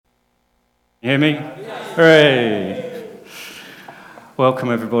You hear me? Hooray! Welcome,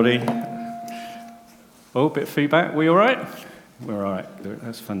 everybody. Oh, bit of feedback. We all right? We're all right.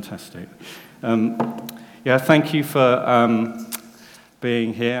 That's fantastic. Thank you for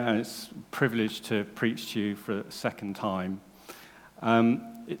being here, and it's a privilege to preach to you for a second time.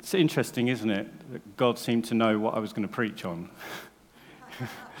 It's interesting, isn't it, that God seemed to know what I was going to preach on.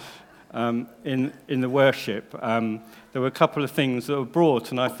 In the worship, there were a couple of things that were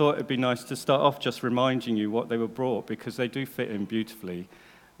brought, and I thought it'd be nice to start off just reminding you what they were brought, because they do fit in beautifully.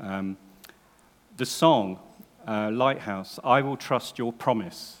 The song, Lighthouse, I will trust your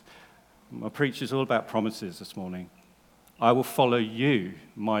promise. My preach is all about promises this morning. I will follow you,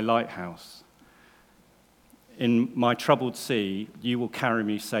 my lighthouse. In my troubled sea, you will carry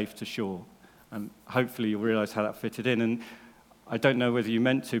me safe to shore. And hopefully you'll realize how that fitted in. And I don't know whether you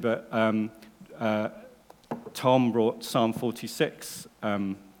meant to, but Tom brought Psalm 46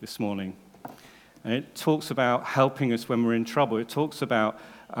 this morning. And it talks about helping us when we're in trouble. It talks about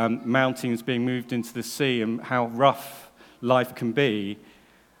mountains being moved into the sea and how rough life can be.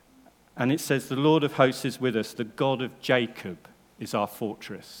 And it says, the Lord of hosts is with us. The God of Jacob is our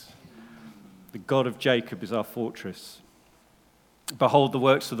fortress. The God of Jacob is our fortress. Behold the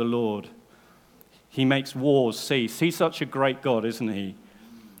works of the Lord. He makes wars cease. He's such a great God, isn't he?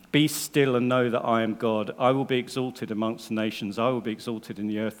 Be still and know that I am God. I will be exalted amongst the nations. I will be exalted in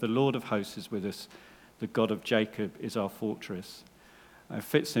the earth. The Lord of hosts is with us. The God of Jacob is our fortress. It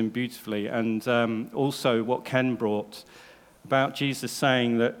fits in beautifully. And also what Ken brought about Jesus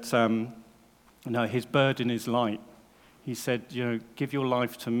saying that his burden is light. He said, give your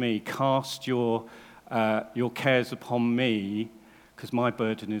life to me. Cast your cares upon me, because my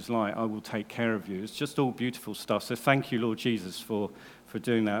burden is light. I will take care of you. It's just all beautiful stuff. So thank you, Lord Jesus, for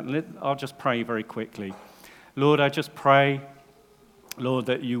doing that. And I'll just pray very quickly. Lord, I just pray, Lord,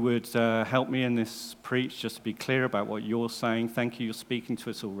 that you would help me in this preach, just to be clear about what you're saying. Thank you, you're speaking to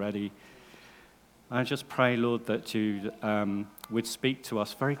us already. I just pray, Lord, that you would speak to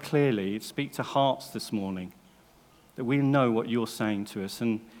us very clearly, speak to hearts this morning, that we know what you're saying to us,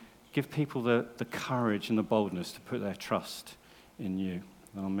 and give people the courage and the boldness to put their trust in you.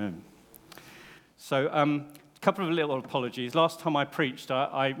 Amen. So, a couple of little apologies. Last time I preached,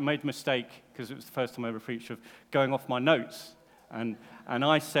 I made a mistake, because it was the first time I ever preached, of going off my notes. And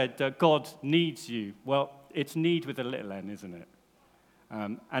I said, God needs you. Well, it's need with a little n, isn't it?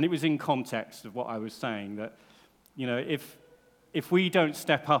 And it was in context of what I was saying, that, if we don't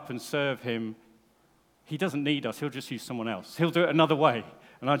step up and serve him, he doesn't need us. He'll just use someone else. He'll do it another way.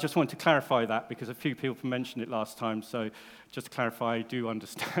 And I just want to clarify that, because a few people mentioned it last time. So just to clarify, I do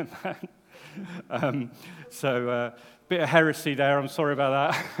understand that. Bit of heresy there. I'm sorry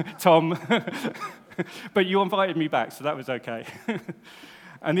about that, Tom. But you invited me back, so that was okay.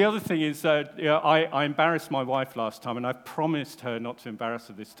 And the other thing is, I embarrassed my wife last time, and I promised her not to embarrass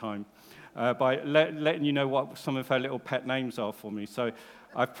her this time by letting you know what some of her little pet names are for me. So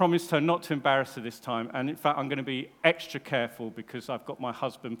I've promised her not to embarrass her this time, and in fact, I'm going to be extra careful, because I've got my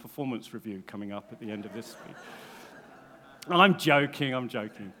husband performance review coming up at the end of this week. I'm joking.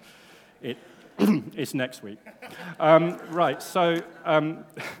 It's next week. Right, so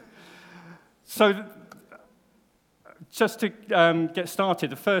just to get started,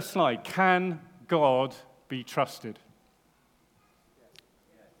 the first slide, can God be trusted?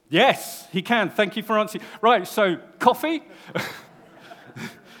 Yes, he can. Thank you for answering. Right, so coffee?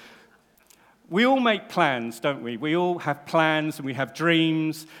 We all make plans, don't we? We all have plans and we have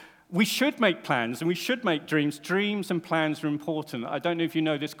dreams. We should make plans and we should make dreams. Dreams and plans are important. I don't know if you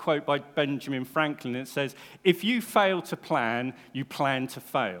know this quote by Benjamin Franklin. It says, if you fail to plan, you plan to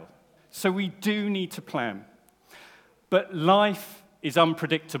fail. So we do need to plan. But life is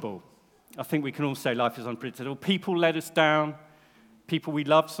unpredictable. I think we can all say life is unpredictable. People let us down. People we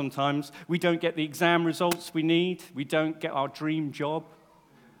love sometimes. We don't get the exam results we need. We don't get our dream job.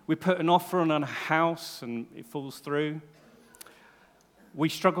 We put an offer on a house and it falls through. We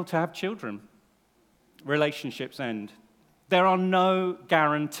struggle to have children. Relationships end. There are no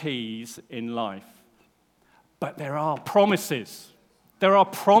guarantees in life, but there are promises. There are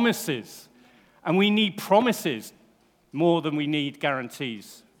promises, and we need promises more than we need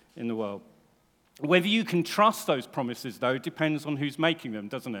guarantees in the world. Whether you can trust those promises, though, depends on who's making them,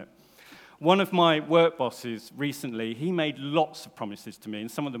 doesn't it? One of my work bosses recently, he made lots of promises to me,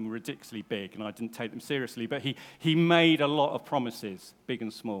 and some of them were ridiculously big, and I didn't take them seriously, but he made a lot of promises, big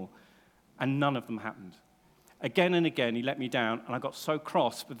and small, and none of them happened. Again and again, he let me down, and I got so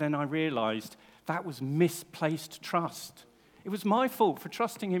cross, but then I realized that was misplaced trust. It was my fault for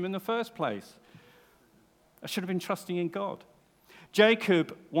trusting him in the first place. I should have been trusting in God.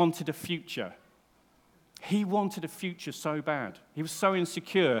 Jacob wanted a future. He wanted a future so bad. He was so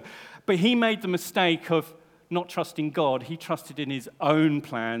insecure. But he made the mistake of not trusting God. He trusted in his own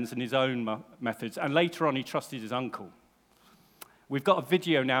plans and his own methods. And later on, he trusted his uncle. We've got a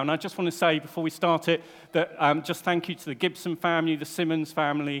video now, and I just want to say before we start it that just thank you to the Gibson family, the Simmons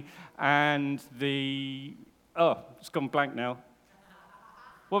family, and it's gone blank now.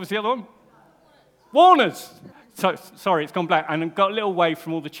 What was the other one? Warners. So, sorry, it's gone blank. And I've got a little wave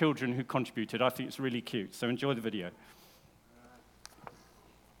from all the children who contributed. I think it's really cute, so enjoy the video.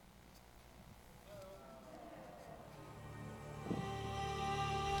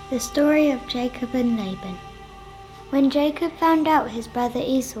 The story of Jacob and Laban. When Jacob found out his brother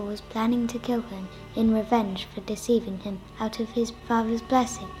Esau was planning to kill him in revenge for deceiving him out of his father's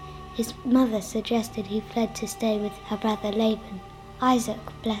blessing, his mother suggested he fled to stay with her brother Laban. Isaac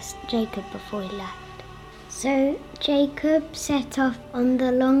blessed Jacob before he left. So Jacob set off on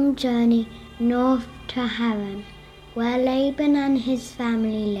the long journey north to Haran, where Laban and his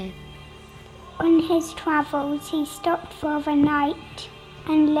family lived. On his travels he stopped for the night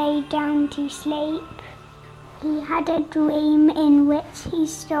and lay down to sleep. He had a dream in which he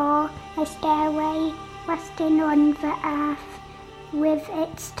saw a stairway resting on the earth, with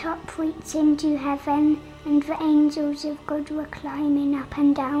its top reaching to heaven, and the angels of God were climbing up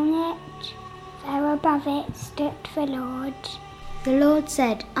and down it. There above it stood the Lord. The Lord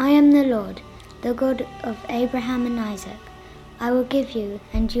said, I am the Lord, the God of Abraham and Isaac. I will give you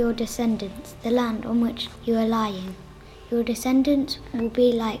and your descendants the land on which you are lying. Your descendants will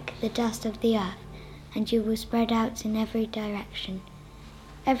be like the dust of the earth, and you will spread out in every direction.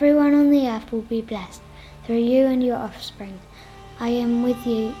 Everyone on the earth will be blessed through you and your offspring. I am with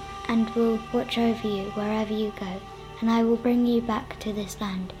you and will watch over you wherever you go, and I will bring you back to this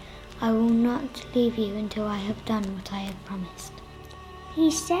land. I will not leave you until I have done what I have promised.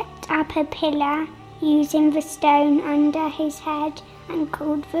 He set up a pillar using the stone under his head and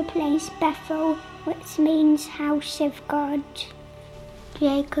called the place Bethel, which means house of God.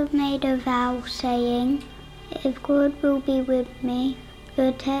 Jacob made a vow, saying, If God will be with me,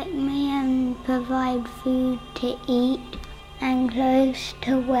 protect me and provide food to eat and clothes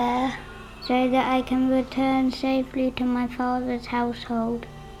to wear, so that I can return safely to my father's household,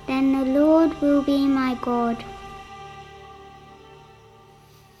 then the Lord will be my God. Do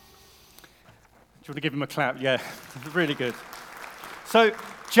you want to give him a clap? Yeah, really good. So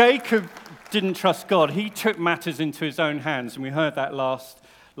Jacob didn't trust God. He took matters into his own hands, and we heard that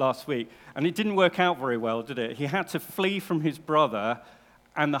last week. And it didn't work out very well, did it? He had to flee from his brother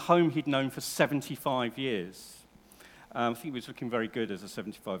and the home he'd known for 75 years. I think he was looking very good as a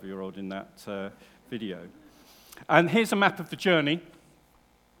 75-year-old in that video. And here's a map of the journey.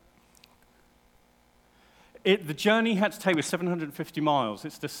 The journey he had to take was 750 miles.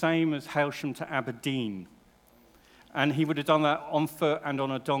 It's the same as Hailsham to Aberdeen. And he would have done that on foot and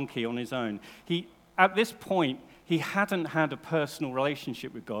on a donkey on his own. At this point, he hadn't had a personal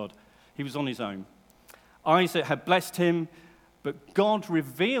relationship with God. He was on his own. Isaac had blessed him, but God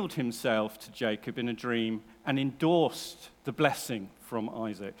revealed himself to Jacob in a dream and endorsed the blessing from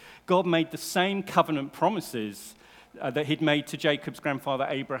Isaac. God made the same covenant promises that he'd made to Jacob's grandfather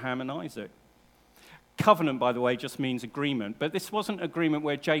Abraham and Isaac. Covenant, by the way, just means agreement, but this wasn't agreement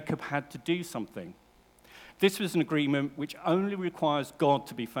where Jacob had to do something. This was an agreement which only requires God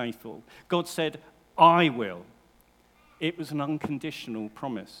to be faithful. God said, I will. It was an unconditional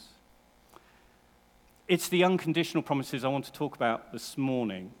promise. It's the unconditional promises I want to talk about this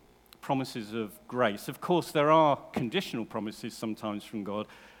morning, promises of grace. Of course, there are conditional promises sometimes from God,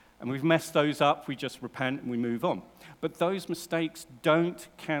 and we've messed those up. We just repent and we move on. But those mistakes don't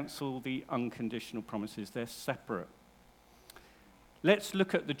cancel the unconditional promises. They're separate. Let's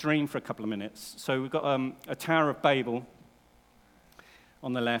look at the dream for a couple of minutes. So we've got a Tower of Babel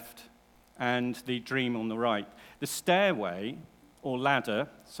on the left and the dream on the right. The stairway, or ladder,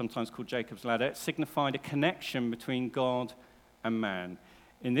 sometimes called Jacob's ladder, signified a connection between God and man.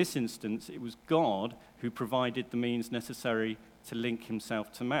 In this instance, it was God who provided the means necessary to link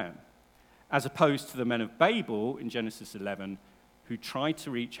himself to man, as opposed to the men of Babel in Genesis 11, who tried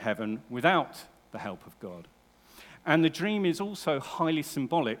to reach heaven without the help of God. And the dream is also highly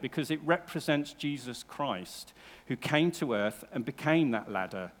symbolic because it represents Jesus Christ, who came to earth and became that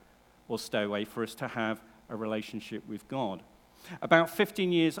ladder or stairway for us to have a relationship with God. About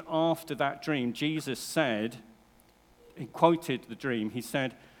 15 years after that dream, Jesus said, he quoted the dream, he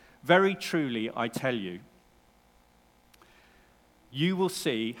said, "Very truly I tell you, you will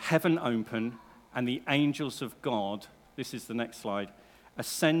see heaven open and the angels of God," this is the next slide,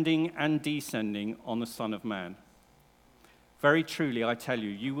 "ascending and descending on the Son of Man. Very truly, I tell you,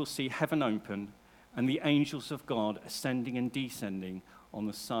 you will see heaven open and the angels of God ascending and descending on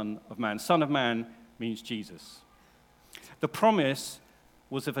the Son of Man. Son of Man means Jesus. The promise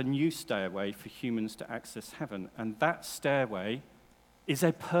was of a new stairway for humans to access heaven, and that stairway is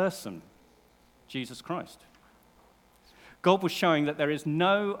a person, Jesus Christ. God was showing that there is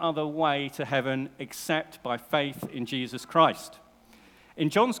no other way to heaven except by faith in Jesus Christ. In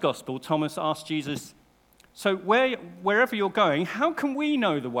John's Gospel, Thomas asked Jesus, so wherever you're going, how can we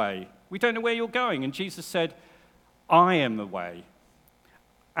know the way? We don't know where you're going. And Jesus said, I am the way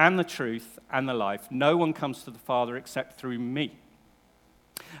and the truth and the life. No one comes to the Father except through me.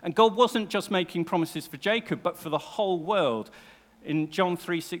 And God wasn't just making promises for Jacob, but for the whole world. In John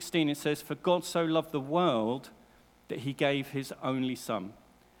 3:16, it says, for God so loved the world that he gave his only Son,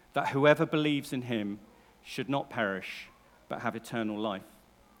 that whoever believes in him should not perish, but have eternal life.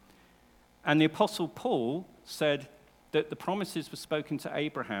 And the Apostle Paul said that the promises were spoken to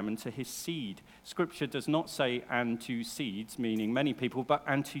Abraham and to his seed. Scripture does not say and to seeds, meaning many people, but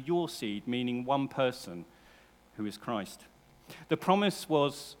and to your seed, meaning one person, who is Christ. The promise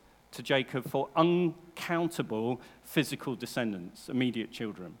was to Jacob for uncountable physical descendants, immediate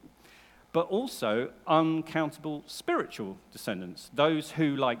children, but also uncountable spiritual descendants, those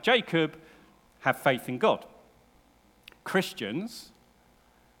who, like Jacob, have faith in God. Christians,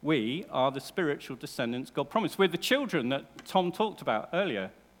 we are the spiritual descendants God promised. We're the children that Tom talked about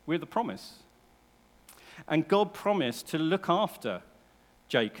earlier. We're the promise. And God promised to look after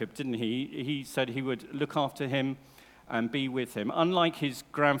Jacob, didn't he? He said he would look after him and be with him. Unlike his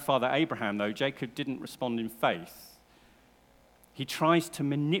grandfather Abraham, though, Jacob didn't respond in faith. He tries to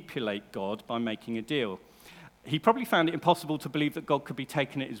manipulate God by making a deal. He probably found it impossible to believe that God could be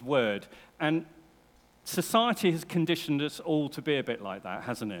taken at his word. And society has conditioned us all to be a bit like that,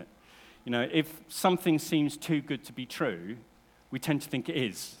 hasn't it? You know, if something seems too good to be true, we tend to think it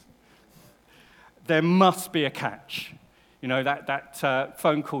is. There must be a catch. You know, that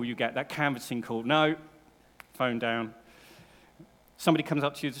phone call you get, that canvassing call. No, phone down. Somebody comes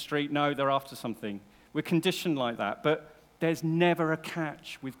up to you in the street. No, they're after something. We're conditioned like that, but there's never a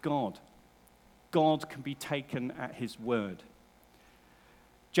catch with God. God can be taken at his word.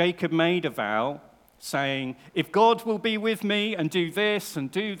 Jacob made a vow saying, if God will be with me and do this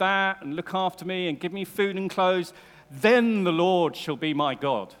and do that and look after me and give me food and clothes, then the Lord shall be my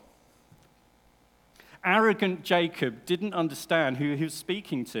God. Arrogant Jacob didn't understand who he was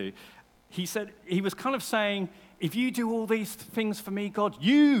speaking to. He said, he was kind of saying, if you do all these things for me, God,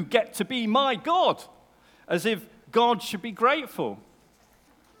 you get to be my God, as if God should be grateful.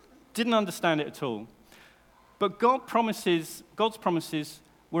 Didn't understand it at all. But God's promises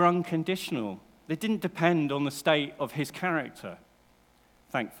were unconditional. They didn't depend on the state of his character,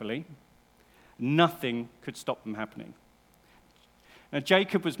 thankfully. Nothing could stop them happening. Now,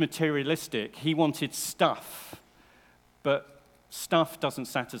 Jacob was materialistic. He wanted stuff, but stuff doesn't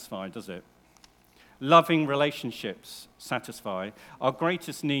satisfy, does it? Loving relationships satisfy. Our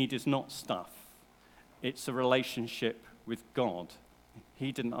greatest need is not stuff. It's a relationship with God.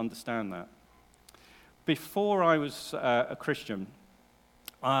 He didn't understand that. Before I was a Christian,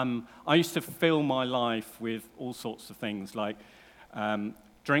 I used to fill my life with all sorts of things like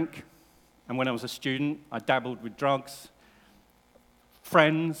drink, and when I was a student, I dabbled with drugs,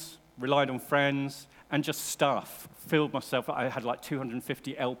 friends, relied on friends, and just stuff. Filled myself. I had like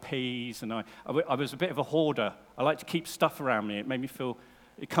 250 LPs, and I was a bit of a hoarder. I like to keep stuff around me. It made me feel,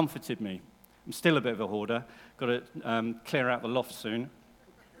 it comforted me. I'm still a bit of a hoarder. Got to clear out the loft soon.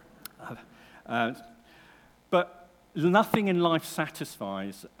 But nothing in life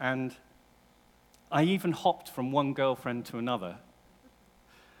satisfies, and I even hopped from one girlfriend to another.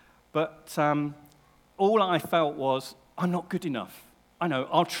 But all I felt was, I'm not good enough. I know,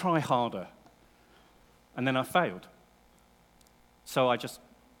 I'll try harder. And then I failed. So I just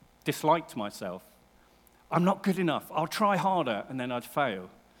disliked myself. I'm not good enough. I'll try harder, and then I'd fail.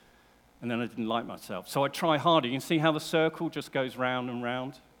 And then I didn't like myself. So I'd try harder. You can see how the circle just goes round and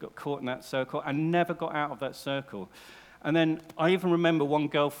round. Got caught in that circle and never got out of that circle. And then I even remember one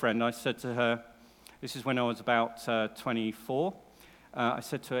girlfriend, I said to her, this is when I was about 24, I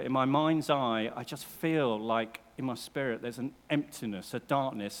said to her, in my mind's eye, I just feel like in my spirit there's an emptiness, a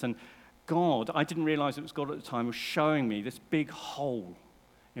darkness, and God, I didn't realize it was God at the time, was showing me this big hole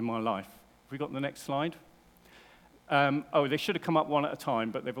in my life. Have we got the next slide? They should have come up one at a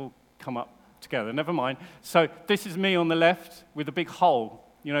time, but they've all come up together. Never mind. So this is me on the left with a big hole,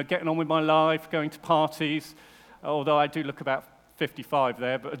 you know, getting on with my life, going to parties, although I do look about 55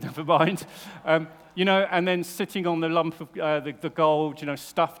 there, but never mind. You know, and then sitting on the lump of the gold, you know,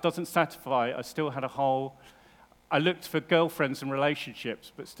 stuff doesn't satisfy. I still had a hole. I looked for girlfriends and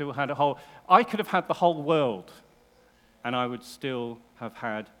relationships, but still had I could have had the whole world, and I would still have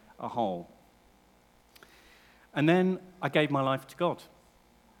had a hole. And then I gave my life to God.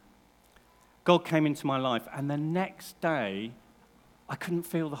 God came into my life, and the next day, I couldn't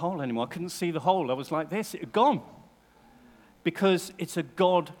feel the hole anymore. I couldn't see the hole. I was like this, it had gone. Because it's a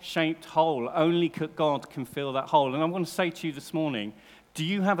God-shaped hole. Only God can fill that hole. And I want to say to you this morning, do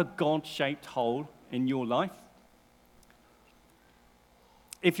you have a God-shaped hole in your life?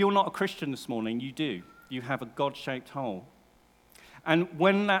 If you're not a Christian this morning, you do. You have a God-shaped hole. And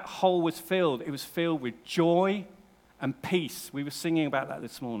when that hole was filled, it was filled with joy and peace. We were singing about that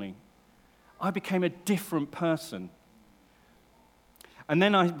this morning. I became a different person. And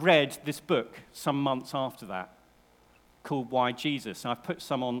then I read this book some months after that called Why Jesus? And I've put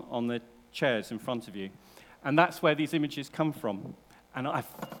some on the chairs in front of you. And that's where these images come from. And I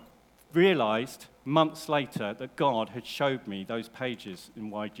realized months later that God had showed me those pages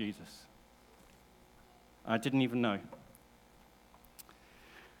in Why Jesus. I didn't even know.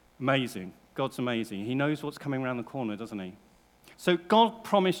 Amazing. God's amazing. He knows what's coming around the corner, doesn't he? So God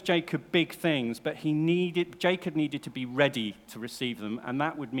promised Jacob big things, but Jacob needed to be ready to receive them, and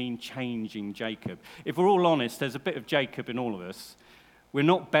that would mean changing Jacob. If we're all honest, there's a bit of Jacob in all of us. We're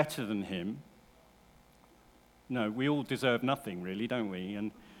not better than him. No, we all deserve nothing, really, don't we?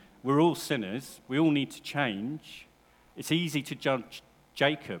 And we're all sinners. We all need to change. It's easy to judge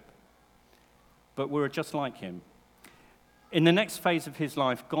Jacob, but we're just like him. In the next phase of his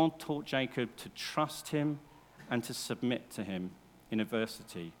life, God taught Jacob to trust him and to submit to him in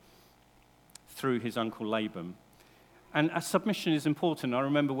adversity through his uncle Laban. And a submission is important. I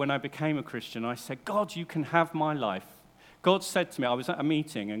remember when I became a Christian, I said, God, you can have my life. God said to me, I was at a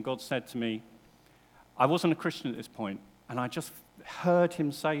meeting, and God said to me, I wasn't a Christian at this point, and I just heard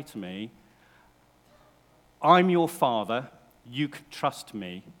him say to me, I'm your father, you can trust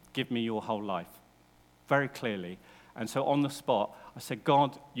me, give me your whole life. Very clearly. And so on the spot, I said,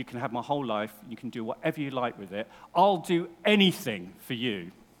 God, you can have my whole life. You can do whatever you like with it. I'll do anything for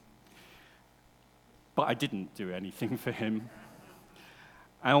you. But I didn't do anything for him.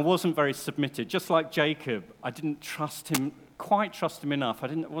 And I wasn't very submitted. Just like Jacob, I didn't quite trust him enough.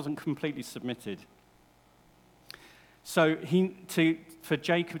 I wasn't completely submitted. So for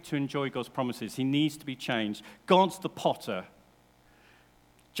Jacob to enjoy God's promises, he needs to be changed. God's the potter.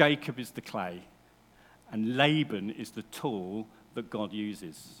 Jacob is the clay. And Laban is the tool that God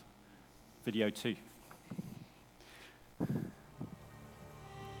uses. Video 2.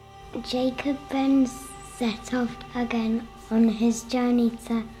 Jacob then set off again on his journey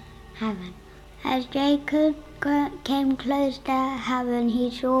to Haran. As Jacob came close to Haran, he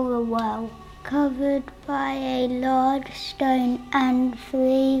saw a well covered by a large stone and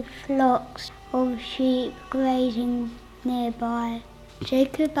 3 flocks of sheep grazing nearby.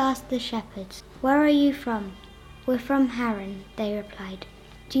 Jacob asked the shepherds, "Where are you from?" "We're from Haran," they replied.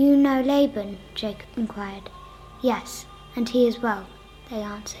 "Do you know Laban?" Jacob inquired. "Yes, and he is well," they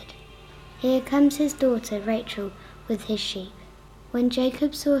answered. "Here comes his daughter Rachel with his sheep." When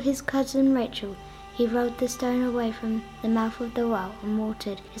Jacob saw his cousin Rachel, he rolled the stone away from the mouth of the well and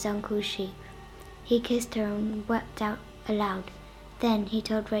watered his uncle's sheep. He kissed her and wept out aloud. Then he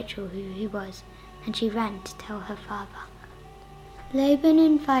told Rachel who he was, and she ran to tell her father. Laban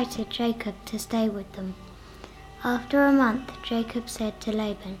invited Jacob to stay with them. After a month, Jacob said to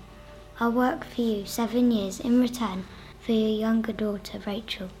Laban, "I'll work for you 7 years in return for your younger daughter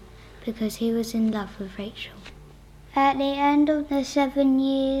Rachel," because he was in love with Rachel. At the end of the 7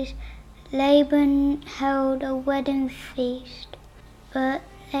 years, Laban held a wedding feast, but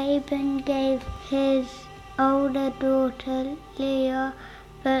Laban gave his older daughter Leah,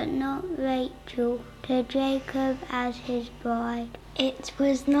 but not Rachel, to Jacob as his bride. It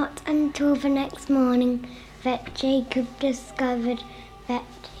was not until the next morning that Jacob discovered that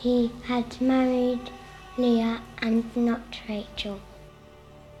he had married Leah and not Rachel.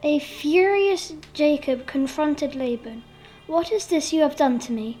 A furious Jacob confronted Laban. "What is this you have done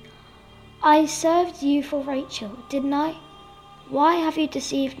to me? I served you for Rachel, didn't I? Why have you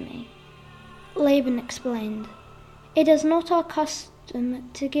deceived me?" Laban explained, "It is not our custom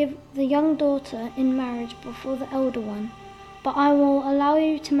to give the young daughter in marriage before the elder one, but I will allow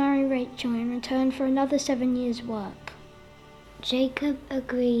you to marry Rachel in return for another 7 years' work." Jacob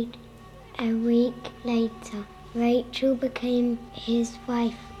agreed. A week later, Rachel became his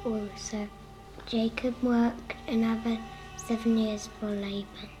wife also. Jacob worked another 7 years for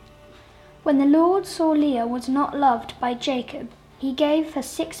Laban. When the Lord saw Leah was not loved by Jacob, he gave her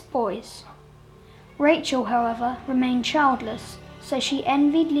 6 boys. Rachel, however, remained childless, so she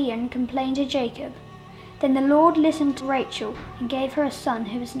envied Leah and complained to Jacob. Then the Lord listened to Rachel and gave her a son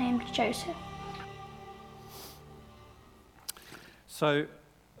who was named Joseph. So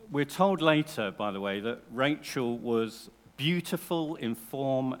we're told later, by the way, that Rachel was beautiful in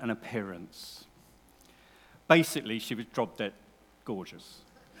form and appearance. Basically, she was drop-dead gorgeous.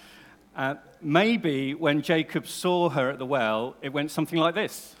 Maybe when Jacob saw her at the well, it went something like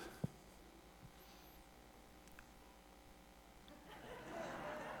this.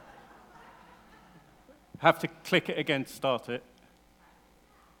 Have to click it again to start it.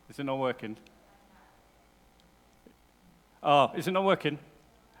 Is it not working? Oh, is it not working?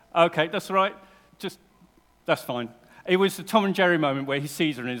 Okay, that's all right. That's fine. It was the Tom and Jerry moment where he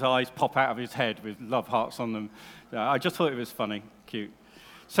sees her and his eyes pop out of his head with love hearts on them. I just thought it was funny, cute.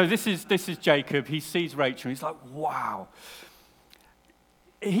 So this is Jacob. He sees Rachel and he's like, wow.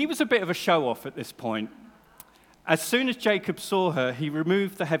 He was a bit of a show-off at this point. As soon as Jacob saw her, he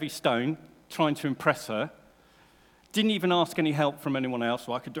removed the heavy stone, trying to impress her. Didn't even ask any help from anyone else,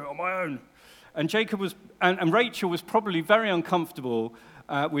 so I could do it on my own. And Rachel was probably very uncomfortable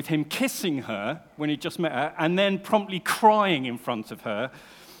with him kissing her when he just met her, and then promptly crying in front of her.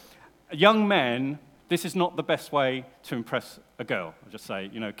 Young men, this is not the best way to impress a girl. I'll just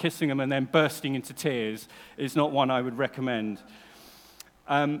say, kissing them and then bursting into tears is not one I would recommend.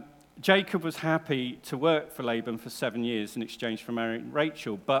 Jacob was happy to work for Laban for 7 years in exchange for marrying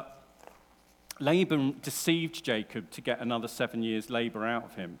Rachel, but Laban deceived Jacob to get another 7 years' labor out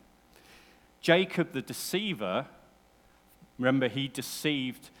of him. Jacob, the deceiver, remember he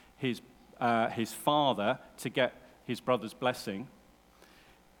deceived his father to get his brother's blessing.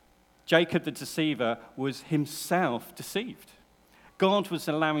 Jacob, the deceiver, was himself deceived. God was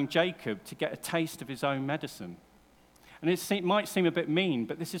allowing Jacob to get a taste of his own medicine. And it might seem a bit mean,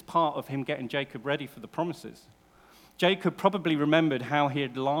 but this is part of him getting Jacob ready for the promises. Jacob probably remembered how he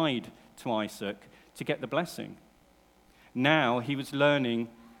had lied to Isaac to get the blessing. Now he was learning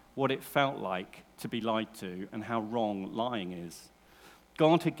what it felt like to be lied to and how wrong lying is.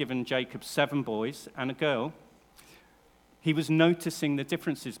 God had given Jacob 7 boys and a girl. He was noticing the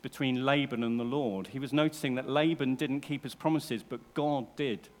differences between Laban and the Lord. He was noticing that Laban didn't keep his promises, but God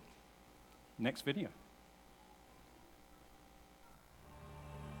did. Next video.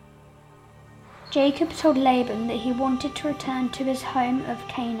 Jacob told Laban that he wanted to return to his home of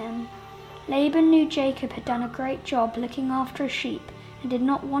Canaan. Laban knew Jacob had done a great job looking after his sheep and did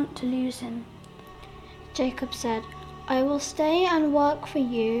not want to lose him. Jacob said, I will stay and work for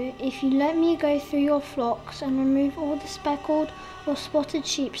you if you let me go through your flocks and remove all the speckled or spotted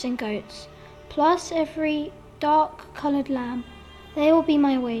sheep and goats, plus every dark-coloured lamb. They will be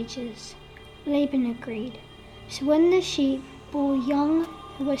my wages. Laban agreed. So when the sheep bore young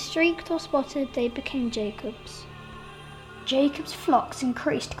who were streaked or spotted, they became Jacob's. Jacob's flocks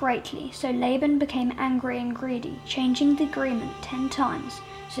increased greatly, so Laban became angry and greedy, changing the agreement 10 times,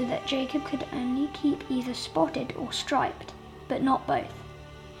 so that Jacob could only keep either spotted or striped, but not both.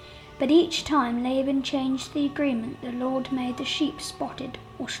 But each time Laban changed the agreement, the Lord made the sheep spotted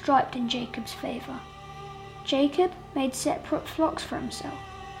or striped in Jacob's favour. Jacob made separate flocks for himself,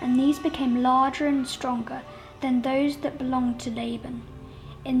 and these became larger and stronger than those that belonged to Laban.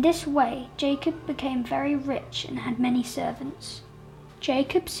 In this way, Jacob became very rich and had many servants.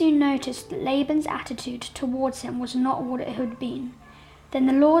 Jacob soon noticed that Laban's attitude towards him was not what it had been. Then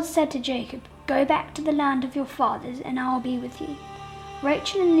the Lord said to Jacob, Go back to the land of your fathers, and I will be with you.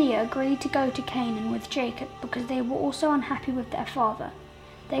 Rachel and Leah agreed to go to Canaan with Jacob because they were also unhappy with their father.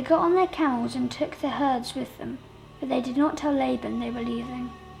 They got on their camels and took their herds with them, but they did not tell Laban they were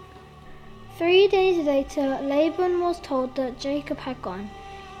leaving. 3 days later, Laban was told that Jacob had gone.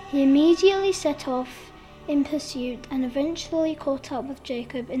 He immediately set off in pursuit and eventually caught up with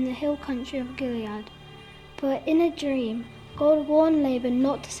Jacob in the hill country of Gilead. But in a dream, God warned Laban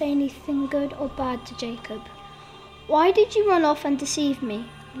not to say anything good or bad to Jacob. Why did you run off and deceive me?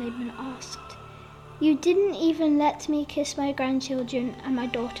 Laban asked. You didn't even let me kiss my grandchildren and my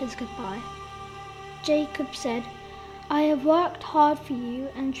daughters goodbye. Jacob said, I have worked hard for you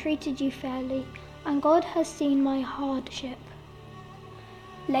and treated you fairly, and God has seen my hardship.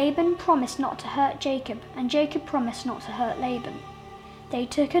 Laban promised not to hurt Jacob, and Jacob promised not to hurt Laban. They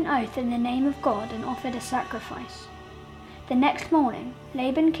took an oath in the name of God and offered a sacrifice. The next morning,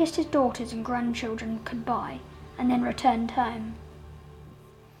 Laban kissed his daughters and grandchildren goodbye, and then returned home.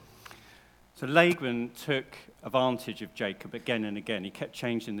 So Laban took advantage of Jacob again and again. He kept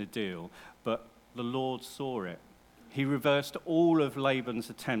changing the deal, but the Lord saw it. He reversed all of Laban's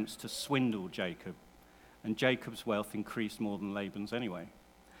attempts to swindle Jacob, and Jacob's wealth increased more than Laban's anyway.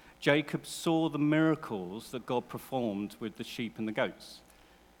 Jacob saw the miracles that God performed with the sheep and the goats.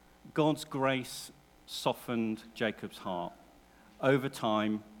 God's grace softened Jacob's heart. Over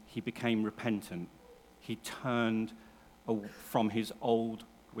time, he became repentant. He turned from his old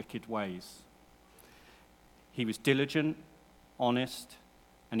wicked ways. He was diligent, honest,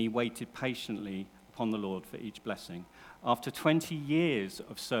 and he waited patiently upon the Lord for each blessing. After 20 years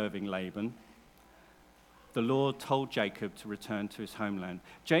of serving Laban, the Lord told Jacob to return to his homeland.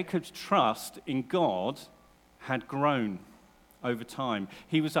 Jacob's trust in God had grown over time.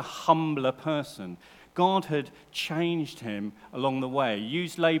 He was a humbler person. God had changed him along the way,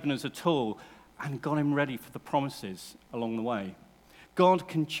 used Laban as a tool, and got him ready for the promises along the way. God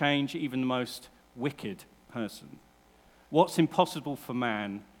can change even the most wicked person. What's impossible for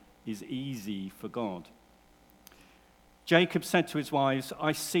man is easy for God. Jacob said to his wives,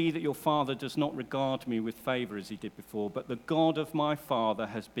 I see that your father does not regard me with favor as he did before, but the God of my father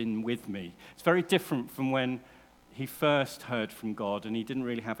has been with me. It's very different from when he first heard from God and he didn't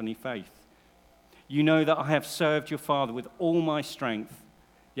really have any faith. You know that I have served your father with all my strength,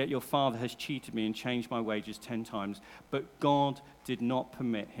 yet your father has cheated me and changed my wages 10 times. But God did not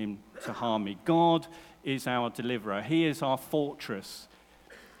permit him to harm me. God is our deliverer. He is our fortress.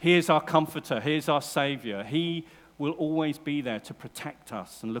 He is our comforter. He is our savior. He will always be there to protect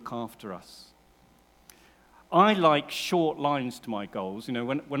us and look after us. I like short lines to my goals. You know,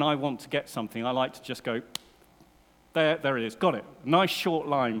 when I want to get something, I like to just go, there it is, got it. Nice short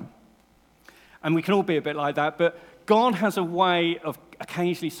line. And we can all be a bit like that, but God has a way of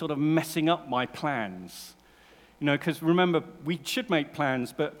occasionally sort of messing up my plans. You know, because remember, we should make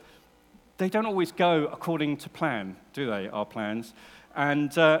plans, but they don't always go according to plan, do they, our plans?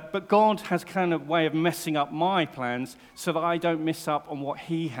 And but God has kind of way of messing up my plans so that I don't miss up on what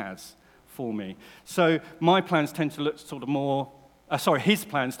he has for me. So my plans tend to look sort of more, his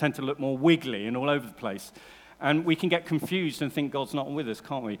plans tend to look more wiggly and all over the place. And we can get confused and think God's not with us,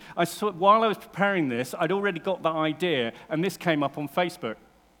 can't we? While I was preparing this, I'd already got that idea, and this came up on Facebook.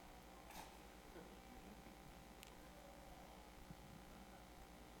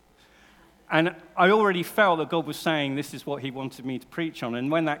 And I already felt that God was saying this is what he wanted me to preach on. And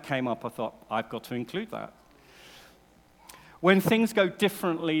when that came up, I thought, I've got to include that. When things go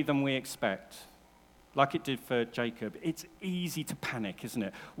differently than we expect, like it did for Jacob, it's easy to panic, isn't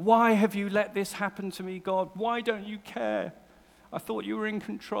it? Why have you let this happen to me, God? Why don't you care? I thought you were in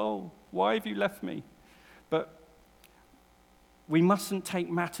control. Why have you left me? But we mustn't take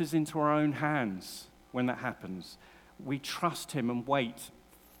matters into our own hands when that happens. We trust him and wait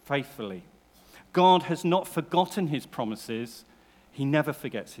faithfully. God has not forgotten his promises. He never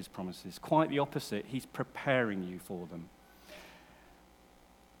forgets his promises. Quite the opposite. He's preparing you for them.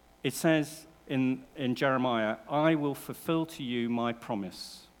 It says in Jeremiah, I will fulfill to you my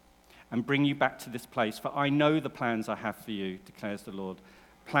promise and bring you back to this place, for I know the plans I have for you, declares the Lord,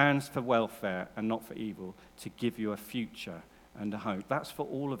 plans for welfare and not for evil, to give you a future and a hope. That's for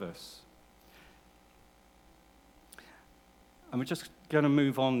all of us. And we're just going to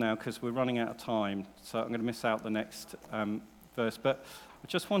move on now because we're running out of time, so I'm going to miss out the next verse. But I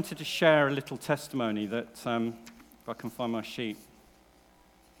just wanted to share a little testimony that, if I can find my sheet,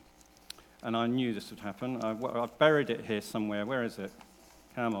 and I knew this would happen. I've buried it here somewhere. Where is it?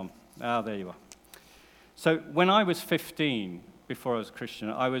 Come on. There you are. So when I was 15, before I was a Christian,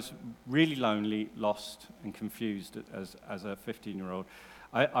 I was really lonely, lost, and confused as a 15-year-old.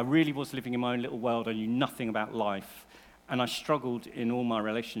 I really was living in my own little world. I knew nothing about life, and I struggled in all my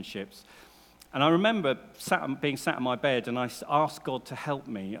relationships. And I remember being sat in my bed, and I asked God to help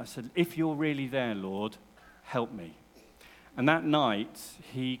me. I said, if you're really there, Lord, help me. And that night,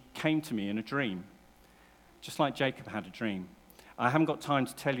 he came to me in a dream, just like Jacob had a dream. I haven't got time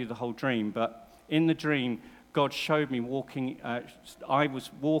to tell you the whole dream, but in the dream, God showed me I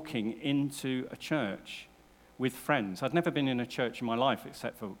was walking into a church with friends. I'd never been in a church in my life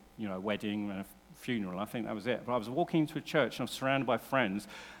except for, a wedding and a funeral. I think that was it. But I was walking into a church and I was surrounded by friends,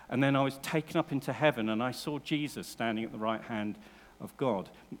 and then I was taken up into heaven and I saw Jesus standing at the right hand of God.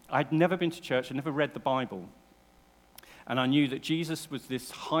 I'd never been to church. I'd never read the Bible. And I knew that Jesus was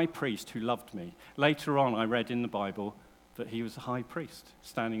this high priest who loved me. Later on, I read in the Bible that he was a high priest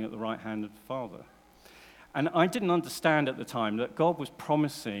standing at the right hand of the Father. And I didn't understand at the time that God was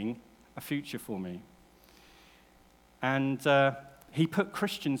promising a future for me. And he put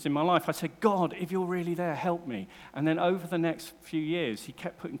Christians in my life. I said, God, if you're really there, help me. And then over the next few years, he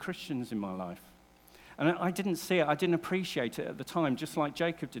kept putting Christians in my life. And I didn't see it. I didn't appreciate it at the time, just like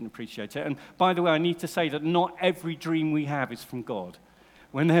Jacob didn't appreciate it. And by the way, I need to say that not every dream we have is from God.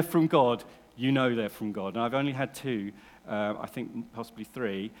 When they're from God, you know they're from God. And I've only had 2, I think possibly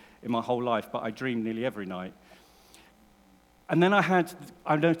 3, in my whole life, but I dream nearly every night. And then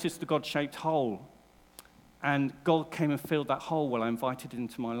I noticed the God-shaped hole And God came and filled that hole while I invited him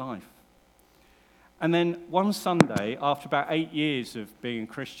into my life. And then one Sunday, after about 8 years of being a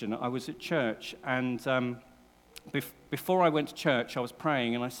Christian, I was at church, and before I went to church, I was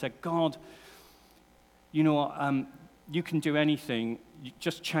praying, and I said, God, you know what, you can do anything,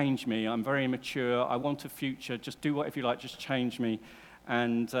 just change me. I'm very immature, I want a future, just do whatever you like, just change me.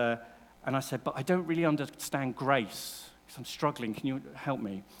 And I said, but I don't really understand grace, because I'm struggling, can you help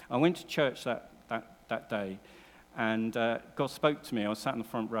me? I went to church that day, and God spoke to me. I was sat in the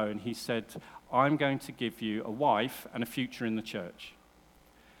front row, and he said, I'm going to give you a wife and a future in the church.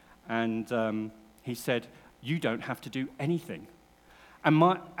 And he said, you don't have to do anything.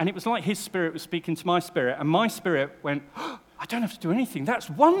 And it was like his spirit was speaking to my spirit, and my spirit went, oh, I don't have to do anything, that's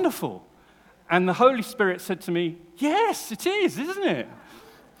wonderful. And the Holy Spirit said to me, yes, it is, isn't it?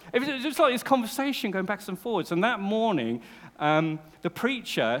 It was like this conversation going backwards and forwards. And that morning, the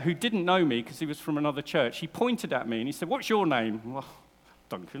preacher, who didn't know me because he was from another church, he pointed at me and he said, what's your name? Well,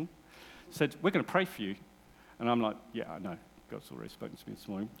 Duncan. He said, we're going to pray for you. And I'm like, yeah, I know. God's already spoken to me this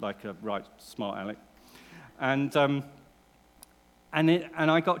morning, like a right smart aleck. And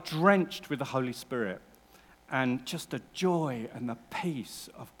I got drenched with the Holy Spirit and just the joy and the peace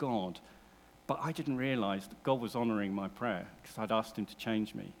of God. But I didn't realize that God was honoring my prayer because I'd asked him to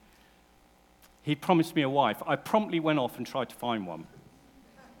change me. He promised me a wife. I promptly went off and tried to find one.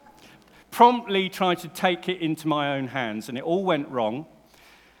 Promptly tried to take it into my own hands, and it all went wrong.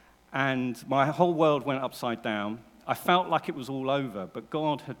 And my whole world went upside down. I felt like it was all over, but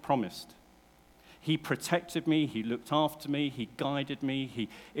God had promised. He protected me, he looked after me, he guided me.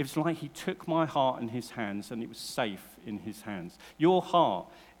 It was like he took my heart in his hands, and it was safe in his hands. Your heart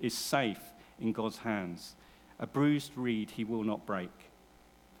is safe in God's hands. A bruised reed he will not break.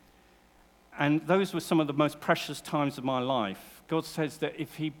 And those were some of the most precious times of my life. God says that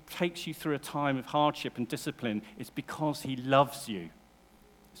if he takes you through a time of hardship and discipline, it's because he loves you.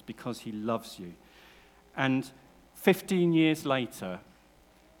 It's because he loves you. And 15 years later,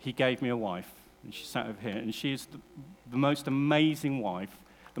 he gave me a wife. And she sat over here. And she is the most amazing wife,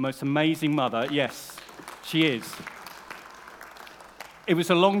 the most amazing mother. Yes, she is. It was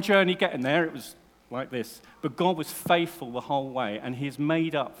a long journey getting there. It was like this. But God was faithful the whole way. And he has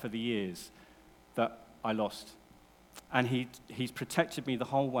made up for the years that I lost. And he's protected me the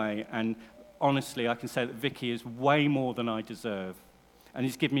whole way. And honestly, I can say that Vicky is way more than I deserve. And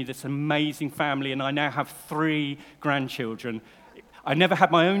he's given me this amazing family, and I now have 3 grandchildren. I never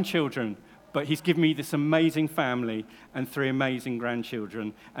had my own children, but he's given me this amazing family and 3 amazing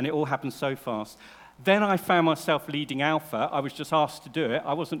grandchildren, and it all happened so fast. Then I found myself leading Alpha. I was just asked to do it.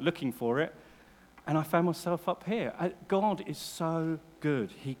 I wasn't looking for it. And I found myself up here. God is so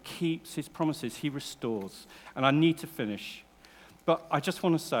good. He keeps his promises. He restores. And I need to finish. But I just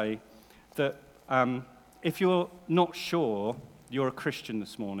want to say that if you're not sure you're a Christian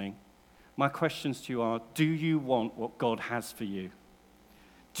this morning, my questions to you are, do you want what God has for you?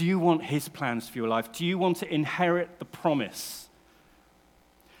 Do you want his plans for your life? Do you want to inherit the promise?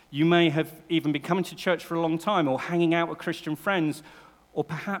 You may have even been coming to church for a long time or hanging out with Christian friends, or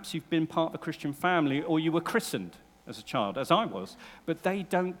perhaps you've been part of a Christian family, or you were christened as a child, as I was, but they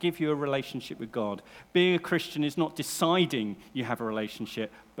don't give you a relationship with God. Being a Christian is not deciding you have a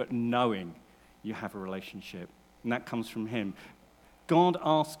relationship, but knowing you have a relationship, and that comes from him. God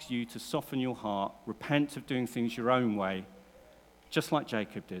asks you to soften your heart, repent of doing things your own way, just like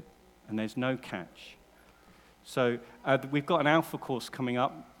Jacob did, and there's no catch. So we've got an Alpha course coming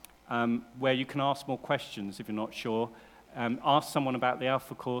up where you can ask more questions if you're not sure. Ask someone about the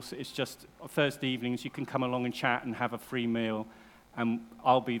Alpha course. It's just Thursday evenings. You can come along and chat and have a free meal, and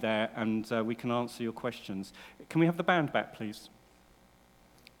I'll be there, and we can answer your questions. Can we have the band back, please?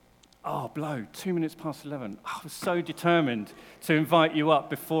 Oh, blow, 2 minutes past 11. I was so determined to invite you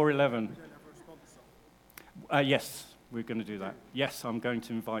up before 11. Yes, we're going to do that. Yes, I'm going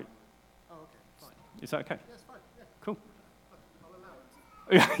to invite. Oh, okay, fine. Is that okay? Yes, fine. Yeah. Cool.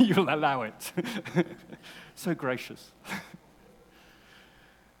 I'll allow it. You'll allow it. So gracious.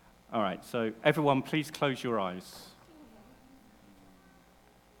 All right, so everyone, please close your eyes.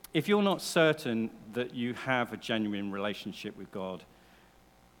 If you're not certain that you have a genuine relationship with God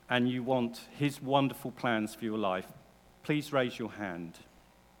and you want his wonderful plans for your life, please raise your hand.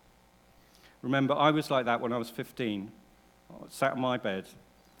 Remember, I was like that when I was 15. I sat on my bed,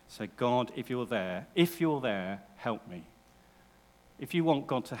 said, God, if you're there, help me. If you want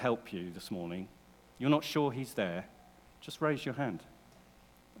God to help you this morning, you're not sure he's there, just raise your hand.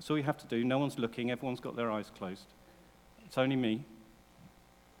 That's all you have to do. No one's looking. Everyone's got their eyes closed. It's only me.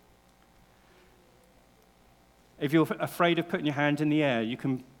 If you're afraid of putting your hand in the air, you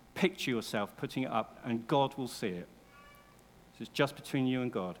can picture yourself putting it up, and God will see it. So it's just between you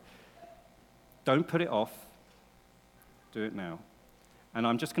and God. Don't put it off. Do it now. And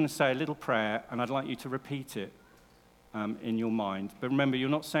I'm just going to say a little prayer, and I'd like you to repeat it in your mind. But remember, you're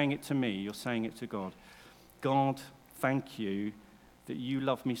not saying it to me, you're saying it to God. God, thank you that you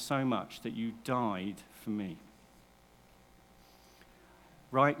love me so much that you died for me.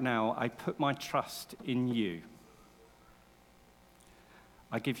 Right now, I put my trust in you.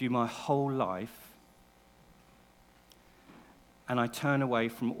 I give you my whole life, and I turn away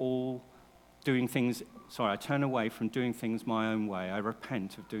from doing things my own way. I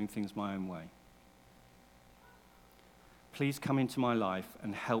repent of doing things my own way. Please come into my life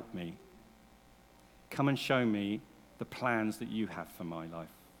and help me. Come and show me the plans that you have for my life.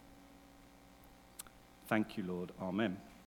 Thank you, Lord. Amen.